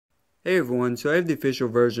Hey everyone, so I have the official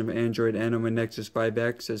version of Android N on my Nexus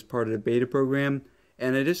 5X as part of the beta program,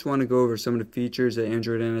 and I just want to go over some of the features that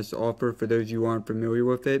Android N has to offer for those of you who aren't familiar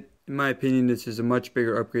with it. In my opinion, this is a much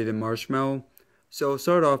bigger upgrade than Marshmallow. So I'll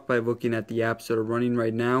start off by looking at the apps that are running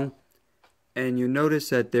right now, and you'll notice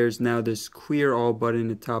that there's now this clear all button in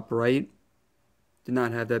the top right. Did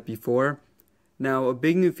not have that before. Now, a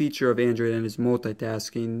big new feature of Android N is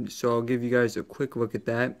multitasking, so I'll give you guys a quick look at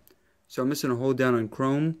that. So I'm just going to hold down on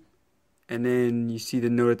Chrome, and then you see the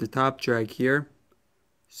note at the top, drag here.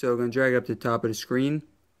 So I'm going to drag up to the top of the screen.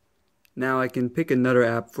 Now I can pick another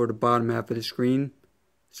app for the bottom half of the screen.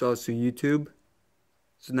 So also YouTube.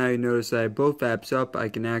 So now you notice that I have both apps up. I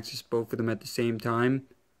can access both of them at the same time.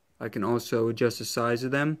 I can also adjust the size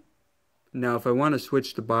of them. Now if I want to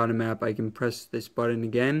switch the bottom app, I can press this button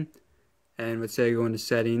again. And let's say I go into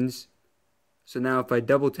settings. So now if I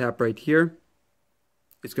double tap right here,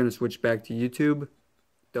 it's going to switch back to YouTube.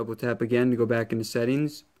 Double tap again to go back into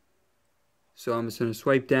settings. So I'm just going to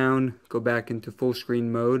swipe down, go back into full screen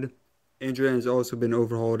mode. Android has also been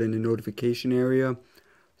overhauled in the notification area.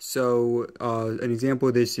 So an example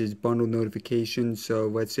of this is bundle notifications. So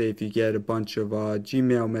let's say if you get a bunch of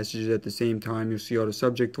Gmail messages at the same time, you'll see all the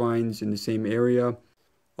subject lines in the same area.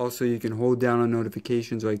 Also, you can hold down on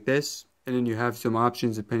notifications like this, and then you have some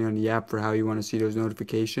options depending on the app for how you want to see those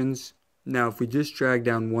notifications. Now if we just drag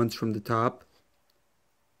down once from the top,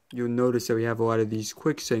 you'll notice that we have a lot of these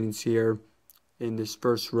quick settings here in this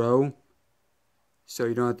first row. So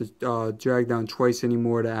you don't have to drag down twice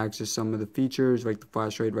anymore to access some of the features like the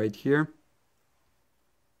flashlight right here.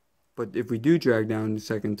 But if we do drag down the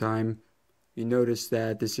second time, you notice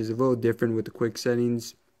that this is a little different with the quick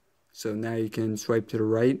settings. So now you can swipe to the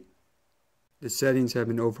right. The settings have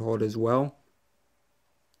been overhauled as well.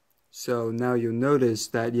 So now you'll notice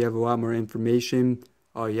that you have a lot more information.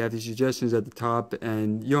 You have these suggestions at the top,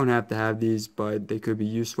 and you don't have to have these, but they could be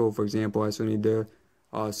useful. For example, I still need to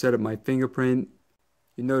set up my fingerprint.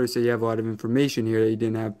 You notice that you have a lot of information here that you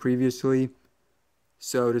didn't have previously.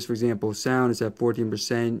 So just for example, sound is at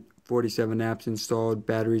 14%, 47 apps installed,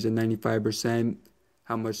 batteries at 95%,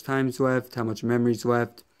 how much time's left, how much memory's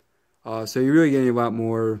left. So you're really getting a lot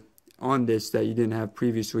more on this that you didn't have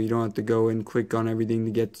previously. You don't have to go and click on everything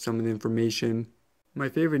to get some of the information. My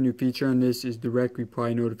favorite new feature on this is direct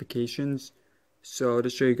reply notifications. So I'll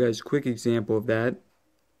just show you guys a quick example of that.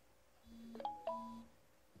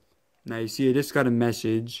 Now you see I just got a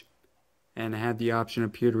message, and I have the option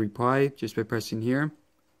up here to reply just by pressing here.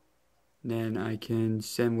 Then I can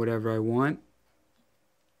send whatever I want.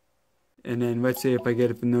 And then let's say if I get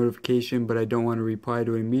a notification but I don't want to reply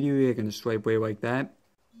to it immediately, I can just swipe away like that.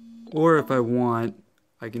 Or if I want,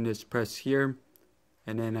 I can just press here,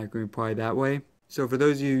 and then I can reply that way. So for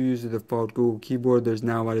those of you who use the default Google keyboard, there's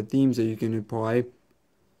now a lot of themes that you can apply.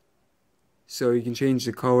 So you can change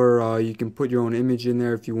the color, you can put your own image in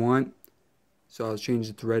there if you want. So I'll change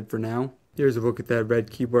it to red for now. Here's a look at that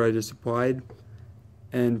red keyboard I just applied.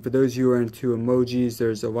 And for those of you who are into emojis,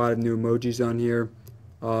 there's a lot of new emojis on here.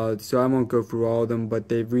 So I won't go through all of them, but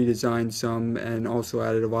they've redesigned some and also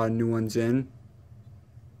added a lot of new ones in.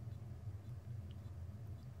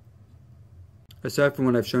 Aside from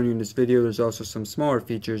what I've shown you in this video, there's also some smaller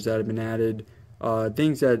features that have been added.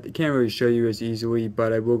 Things that I can't really show you as easily,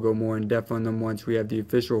 but I will go more in depth on them once we have the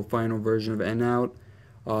official final version of N out.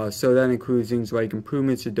 So that includes things like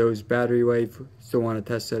improvements to Do's battery life. Still want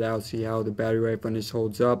to test that out, see how the battery life on this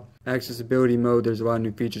holds up. Accessibility mode, there's a lot of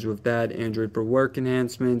new features with that. Android for work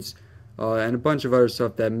enhancements, and a bunch of other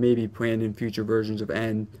stuff that may be planned in future versions of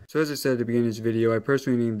N. So as I said at the beginning of this video, I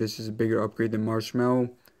personally think this is a bigger upgrade than Marshmallow.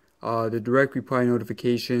 The direct reply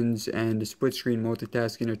notifications and the split screen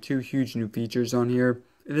multitasking are two huge new features on here.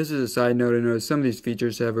 And this is a side note, I know some of these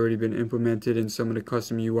features have already been implemented in some of the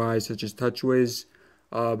custom UIs such as TouchWiz.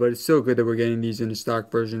 But it's still good that we're getting these in the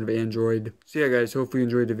stock version of Android. So yeah guys, hopefully you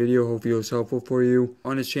enjoyed the video, hopefully it was helpful for you.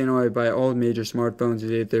 On this channel I buy all major smartphones the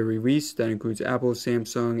day that they're released. That includes Apple,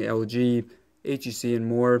 Samsung, LG, HTC and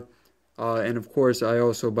more. And of course I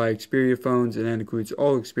also buy Xperia phones, and that includes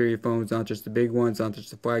all Xperia phones, not just the big ones, not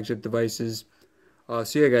just the flagship devices.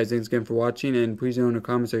 So yeah guys, thanks again for watching, and please know in the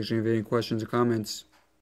comment section if you have any questions or comments.